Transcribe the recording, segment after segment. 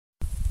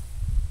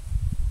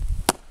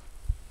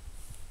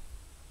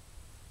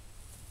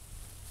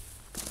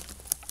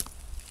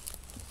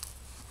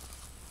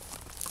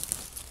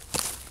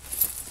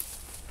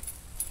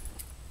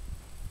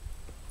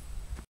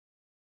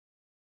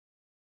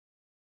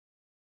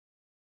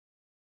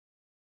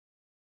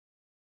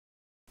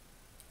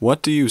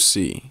What do you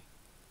see?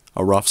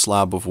 A rough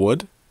slab of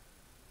wood?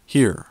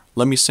 Here,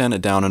 let me sand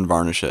it down and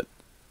varnish it.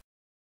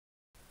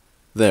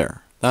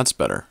 There, that's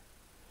better.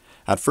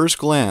 At first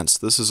glance,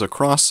 this is a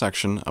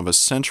cross-section of a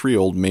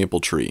century-old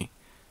maple tree.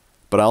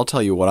 But I'll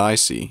tell you what I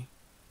see.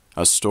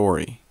 A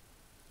story.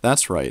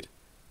 That's right.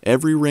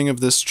 Every ring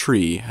of this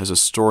tree has a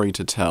story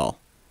to tell.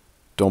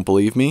 Don't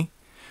believe me?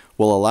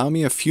 Well, allow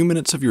me a few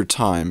minutes of your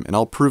time and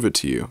I'll prove it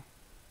to you.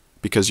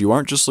 Because you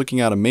aren't just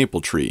looking at a maple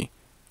tree,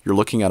 you're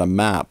looking at a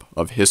map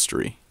of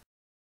history.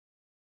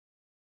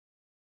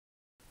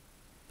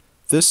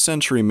 This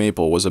century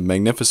maple was a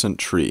magnificent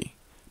tree,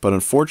 but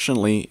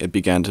unfortunately it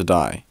began to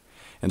die,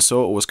 and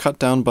so it was cut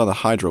down by the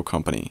hydro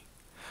company.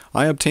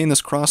 I obtained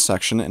this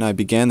cross-section and I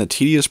began the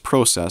tedious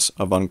process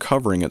of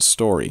uncovering its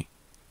story.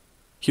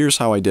 Here's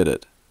how I did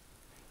it.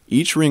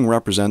 Each ring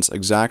represents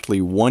exactly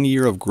 1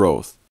 year of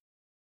growth.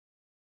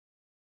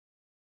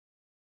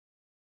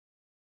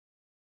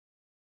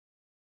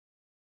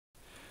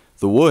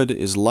 The wood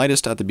is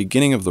lightest at the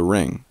beginning of the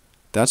ring.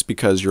 That's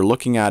because you're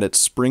looking at its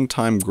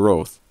springtime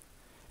growth.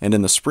 And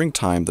in the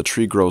springtime, the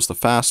tree grows the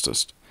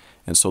fastest,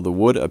 and so the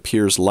wood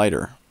appears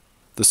lighter.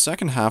 The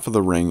second half of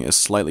the ring is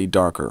slightly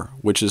darker,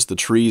 which is the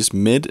tree's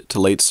mid to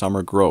late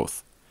summer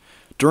growth.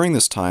 During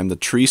this time, the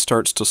tree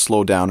starts to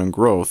slow down in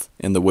growth,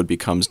 and the wood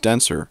becomes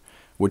denser,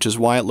 which is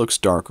why it looks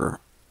darker.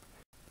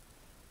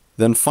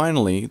 Then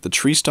finally, the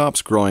tree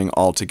stops growing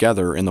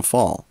altogether in the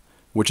fall,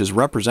 which is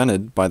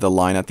represented by the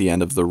line at the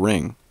end of the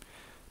ring.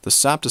 The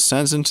sap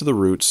descends into the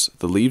roots,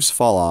 the leaves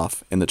fall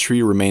off, and the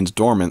tree remains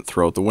dormant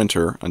throughout the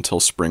winter until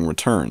spring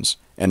returns,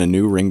 and a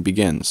new ring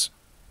begins.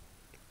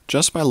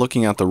 Just by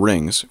looking at the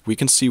rings, we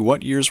can see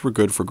what years were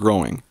good for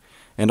growing,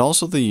 and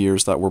also the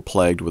years that were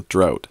plagued with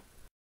drought.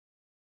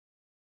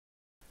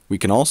 We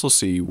can also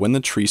see when the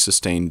tree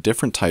sustained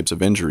different types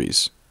of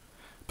injuries.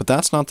 But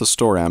that's not the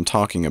story I'm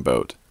talking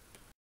about.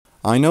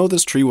 I know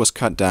this tree was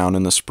cut down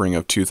in the spring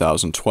of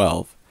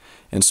 2012,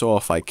 and so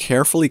if I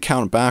carefully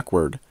count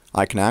backward,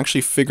 I can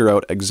actually figure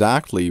out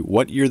exactly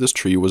what year this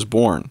tree was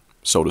born,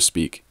 so to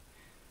speak.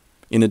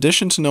 In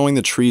addition to knowing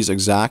the tree's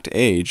exact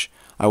age,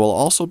 I will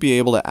also be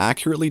able to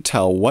accurately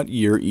tell what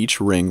year each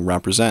ring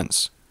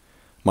represents.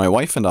 My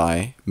wife and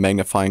I,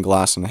 magnifying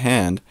glass in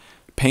hand,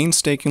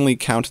 painstakingly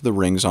counted the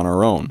rings on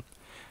our own.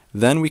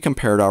 Then we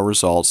compared our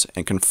results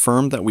and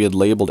confirmed that we had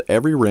labeled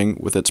every ring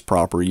with its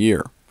proper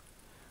year.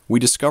 We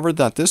discovered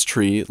that this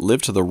tree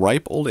lived to the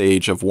ripe old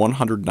age of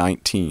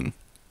 119.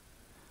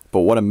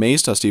 But what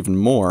amazed us even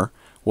more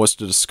was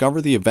to discover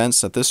the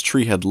events that this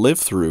tree had lived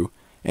through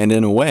and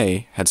in a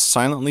way had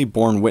silently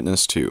borne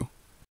witness to.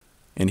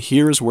 And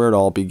here is where it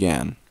all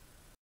began.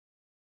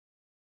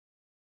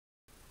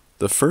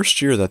 The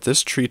first year that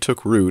this tree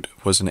took root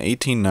was in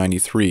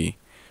 1893,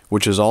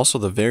 which is also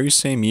the very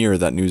same year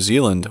that New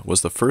Zealand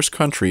was the first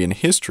country in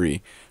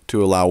history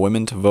to allow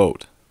women to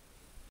vote.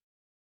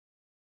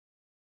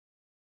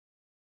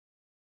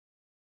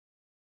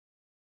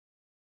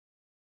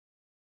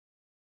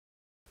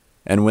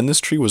 And when this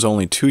tree was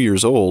only 2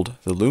 years old,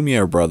 the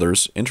Lumiere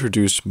brothers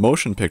introduced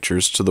motion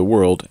pictures to the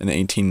world in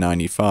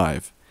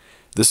 1895.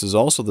 This is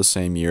also the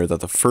same year that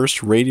the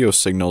first radio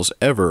signals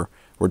ever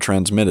were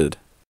transmitted.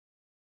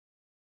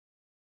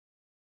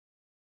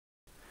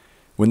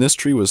 When this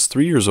tree was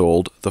 3 years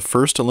old, the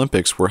first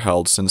Olympics were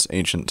held since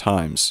ancient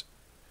times.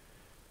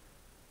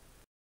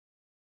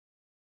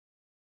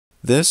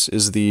 This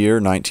is the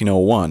year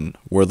 1901,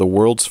 where the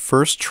world's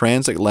first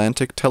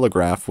transatlantic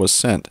telegraph was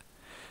sent.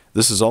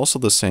 This is also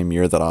the same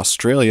year that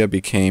Australia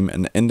became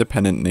an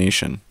independent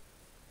nation.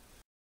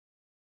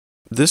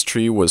 This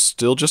tree was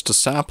still just a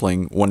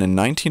sapling when in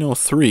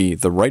 1903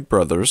 the Wright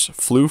brothers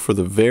flew for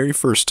the very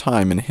first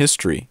time in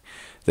history.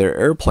 Their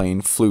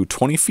airplane flew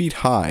 20 feet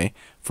high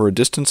for a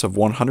distance of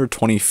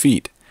 120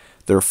 feet.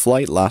 Their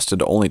flight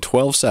lasted only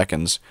 12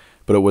 seconds,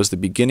 but it was the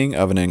beginning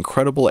of an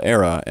incredible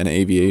era in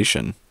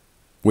aviation.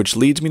 Which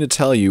leads me to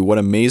tell you what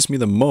amazed me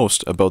the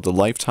most about the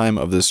lifetime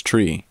of this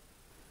tree.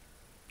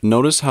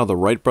 Notice how the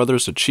Wright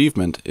brothers'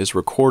 achievement is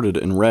recorded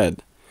in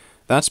red.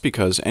 That's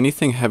because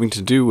anything having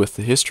to do with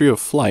the history of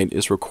flight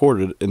is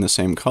recorded in the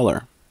same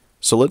color.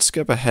 So let's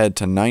skip ahead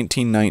to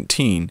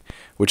 1919,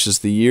 which is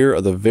the year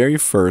of the very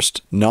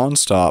first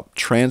non-stop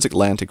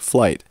transatlantic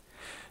flight.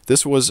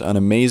 This was an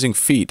amazing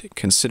feat,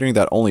 considering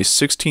that only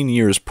 16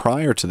 years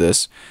prior to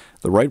this,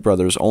 the Wright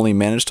brothers only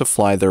managed to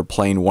fly their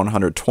plane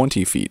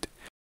 120 feet.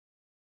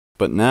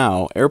 But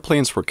now,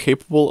 airplanes were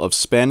capable of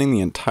spanning the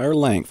entire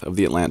length of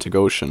the Atlantic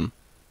Ocean.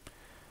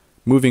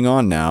 Moving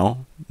on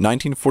now,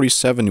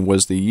 1947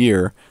 was the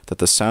year that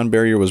the sound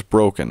barrier was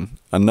broken,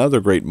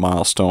 another great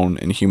milestone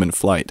in human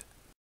flight.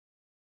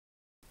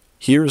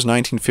 Here is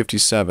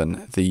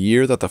 1957, the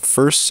year that the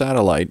first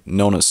satellite,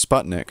 known as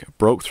Sputnik,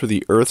 broke through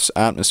the Earth's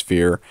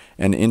atmosphere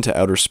and into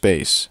outer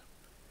space.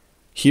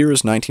 Here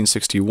is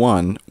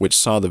 1961, which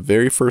saw the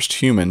very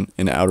first human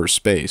in outer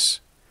space.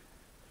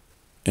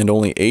 And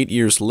only 8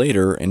 years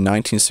later, in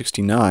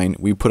 1969,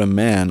 we put a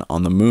man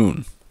on the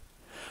moon.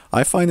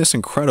 I find this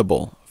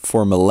incredible.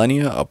 For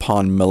millennia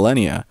upon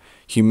millennia,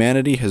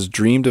 humanity has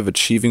dreamed of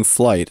achieving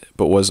flight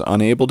but was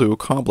unable to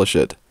accomplish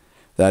it.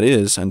 That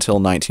is, until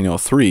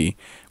 1903,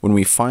 when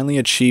we finally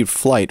achieved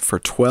flight for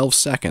 12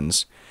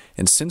 seconds,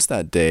 and since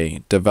that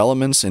day,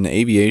 developments in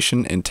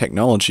aviation and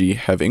technology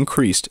have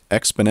increased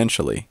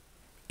exponentially.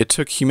 It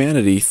took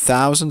humanity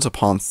thousands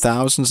upon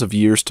thousands of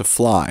years to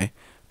fly,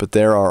 but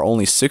there are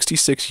only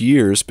 66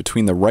 years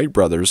between the Wright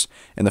brothers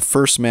and the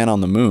first man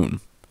on the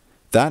moon.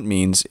 That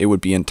means it would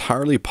be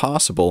entirely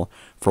possible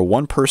for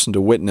one person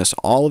to witness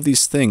all of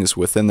these things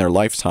within their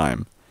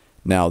lifetime.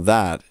 Now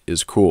that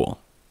is cool.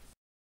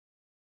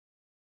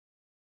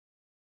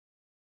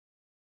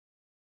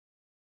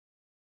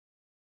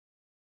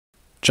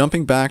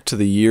 Jumping back to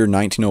the year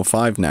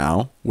 1905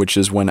 now, which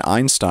is when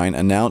Einstein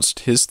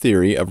announced his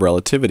theory of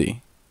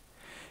relativity.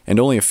 And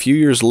only a few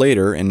years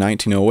later, in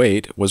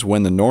 1908, was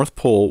when the North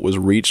Pole was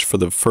reached for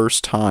the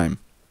first time,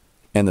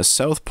 and the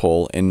South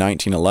Pole in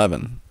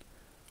 1911.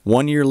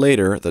 1 year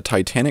later, the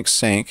Titanic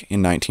sank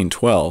in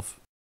 1912.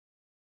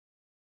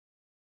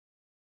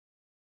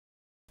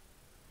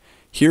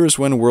 Here is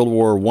when World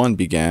War I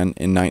began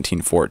in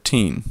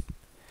 1914.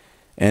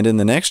 And in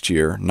the next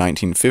year,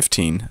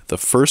 1915, the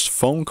first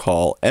phone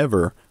call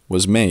ever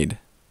was made.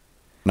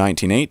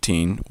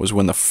 1918 was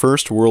when the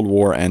First World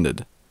War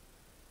ended.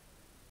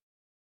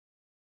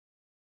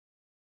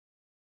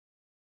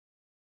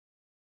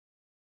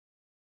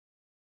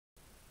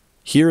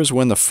 Here is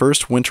when the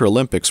first Winter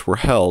Olympics were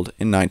held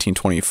in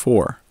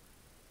 1924.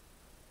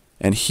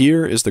 And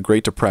here is the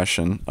Great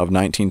Depression of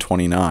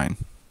 1929.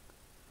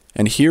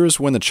 And here is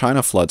when the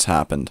China floods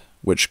happened,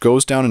 which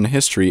goes down in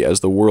history as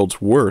the world's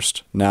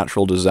worst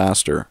natural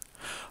disaster.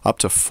 Up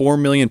to 4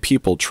 million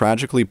people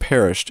tragically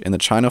perished in the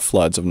China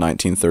floods of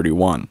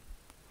 1931.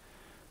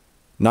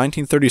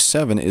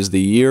 1937 is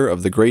the year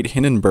of the Great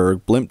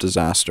Hindenburg blimp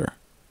disaster.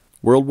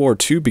 World War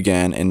II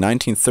began in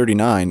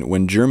 1939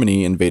 when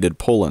Germany invaded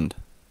Poland.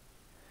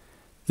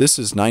 This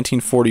is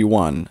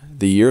 1941,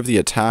 the year of the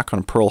attack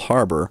on Pearl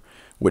Harbor,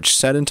 which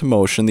set into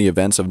motion the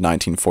events of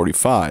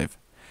 1945.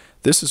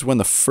 This is when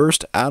the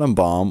first atom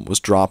bomb was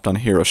dropped on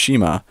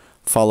Hiroshima,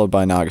 followed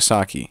by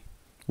Nagasaki.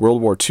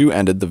 World War II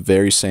ended the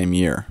very same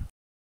year.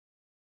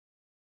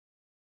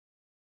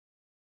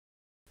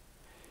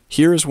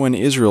 Here is when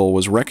Israel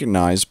was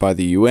recognized by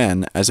the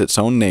UN as its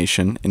own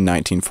nation in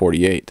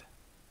 1948.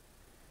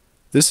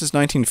 This is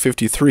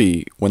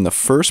 1953, when the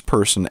first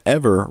person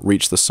ever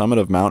reached the summit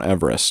of Mount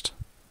Everest.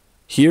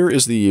 Here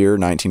is the year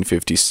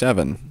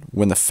 1957,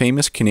 when the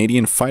famous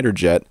Canadian fighter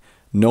jet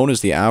known as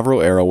the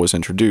Avro Arrow was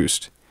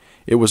introduced.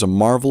 It was a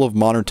marvel of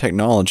modern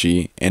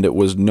technology, and it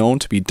was known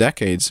to be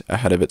decades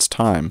ahead of its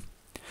time.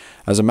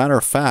 As a matter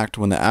of fact,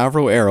 when the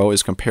Avro Arrow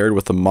is compared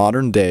with the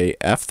modern-day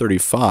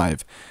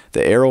F-35,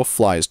 the Arrow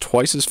flies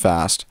twice as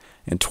fast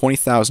and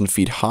 20,000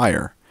 feet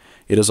higher.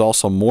 It is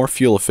also more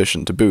fuel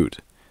efficient to boot.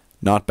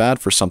 Not bad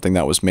for something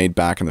that was made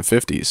back in the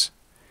 50s.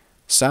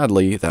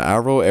 Sadly, the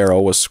Avro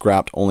Arrow was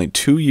scrapped only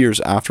 2 years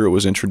after it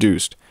was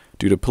introduced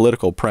due to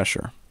political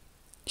pressure.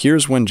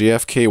 Here's when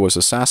JFK was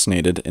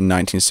assassinated in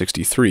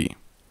 1963,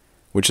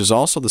 which is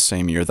also the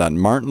same year that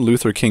Martin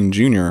Luther King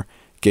Jr.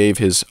 gave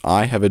his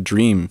I Have a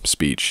Dream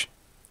speech.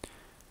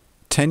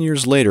 10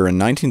 years later, in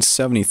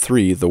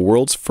 1973, the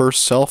world's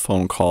first cell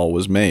phone call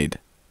was made.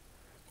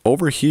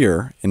 Over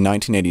here, in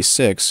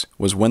 1986,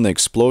 was when the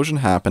explosion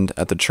happened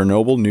at the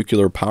Chernobyl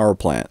nuclear power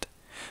plant,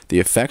 the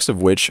effects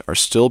of which are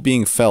still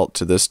being felt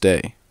to this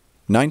day.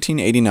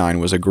 1989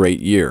 was a great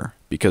year,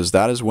 because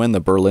that is when the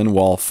Berlin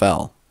Wall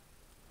fell.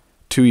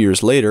 2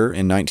 years later,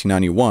 in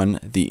 1991,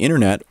 the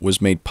Internet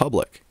was made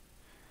public.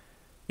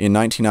 In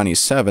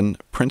 1997,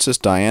 Princess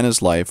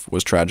Diana's life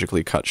was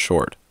tragically cut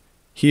short.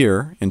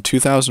 Here, in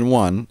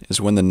 2001,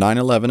 is when the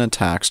 9/11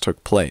 attacks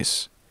took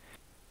place.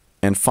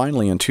 And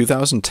finally, in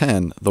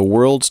 2010, the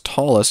world's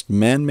tallest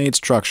man-made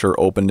structure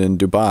opened in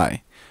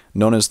Dubai,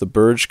 known as the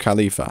Burj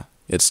Khalifa.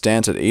 It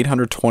stands at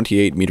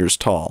 828 meters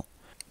tall.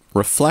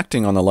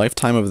 Reflecting on the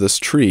lifetime of this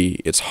tree,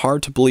 it's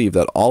hard to believe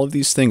that all of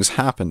these things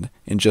happened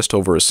in just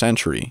over a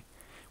century.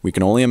 We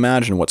can only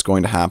imagine what's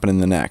going to happen in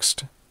the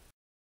next.